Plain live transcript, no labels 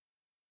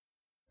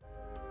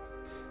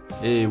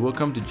Hey,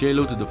 welcome to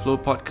JLo to the Flow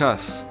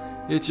podcast.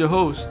 It's your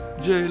host,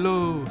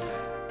 JLo.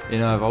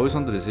 I've always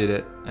wanted to say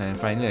that, and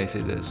finally I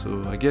said that,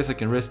 so I guess I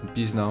can rest in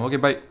peace now. Okay,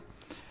 bye.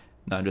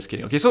 Nah, I'm just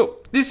kidding. Okay,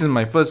 so this is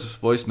my first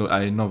voice note.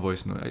 Not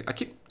voice note. I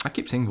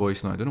keep saying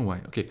voice note. I don't know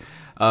why. Okay.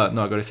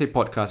 No, I gotta say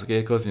podcast.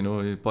 Okay, because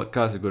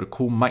podcast. You got a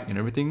cool mic and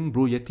everything.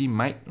 Blue Yeti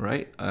mic,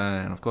 right?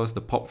 And of course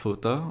the pop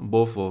filter,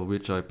 both of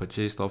which I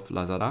purchased off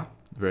Lazada.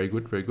 Very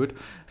good, very good.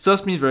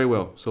 Serves me very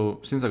well.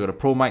 So since I got a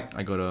pro mic,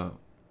 I gotta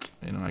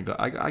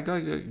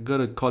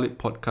gotta call it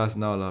podcast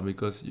now lah,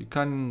 because you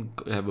can't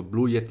have a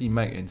Blue Yeti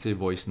mic and say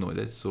voice note.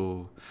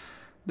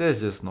 That's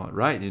just not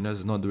right.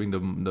 It's not doing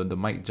the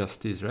mic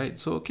justice, right?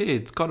 So okay,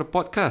 it's called a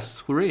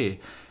podcast.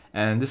 Hooray!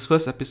 And this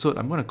first episode,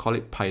 I'm gonna call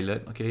it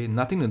pilot. Okay,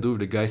 nothing to do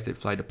with the guys that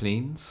fly the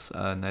planes.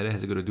 Neither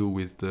has it got to do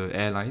with the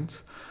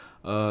airlines.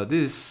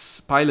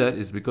 This pilot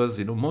is because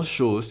most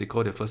shows they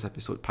call their first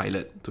episode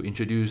pilot to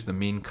introduce the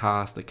main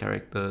cast, the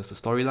characters, the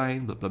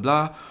storyline, blah blah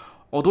blah.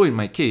 Although in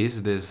my case,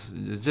 it's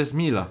just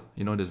me lah.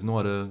 There's no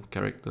other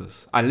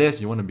characters.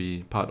 Unless you want to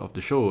be part of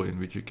the show, in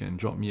which you can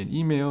drop me an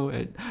email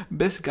at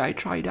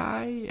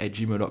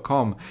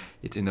bestguytrydye@gmail.com.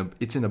 It's in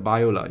the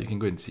bio lah. You can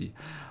go and see.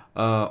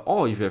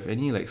 Or if you have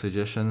any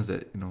suggestions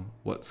that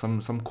what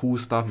some cool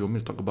stuff you want me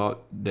to talk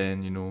about,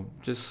 then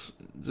just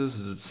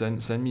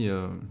send me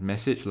a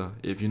message lah.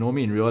 If you know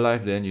me in real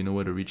life, then you know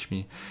where to reach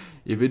me.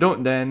 If you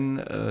don't,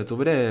 then it's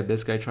over there,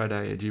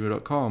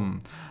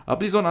 bestguytrydye@gmail.com.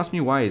 Please don't ask me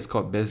why it's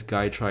called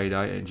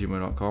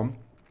bestguytrydye@gmail.com.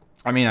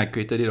 I mean, I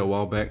created it a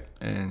while back,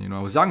 and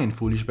I was young and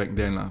foolish back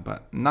then lah.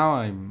 But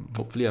now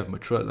hopefully I've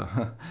matured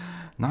lah.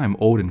 Now I'm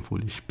old and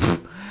foolish.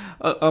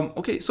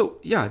 Okay, so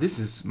yeah, this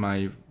is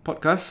my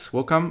podcast.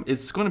 Welcome.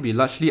 It's gonna be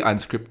largely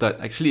unscripted.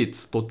 Actually,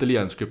 it's totally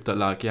unscripted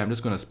lah. Okay, I'm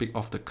just gonna speak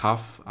off the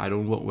cuff. I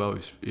don't work well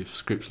with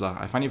scripts lah.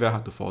 I find it very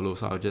hard to follow,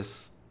 so I'll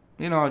just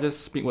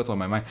speak what's on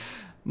my mind.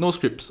 No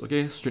scripts,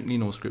 okay? Strictly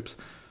no scripts.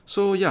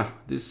 So yeah,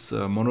 this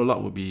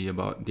monologue will be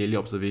about daily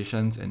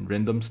observations and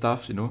random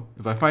stuff.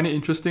 If I find it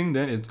interesting,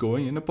 then it's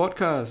going in the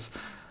podcast.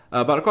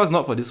 But of course,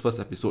 not for this first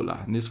episode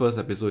lah. This first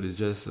episode is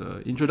just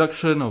an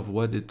introduction of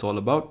what it's all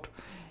about.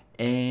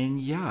 And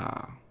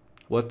yeah,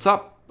 what's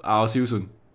up? I'll see you soon.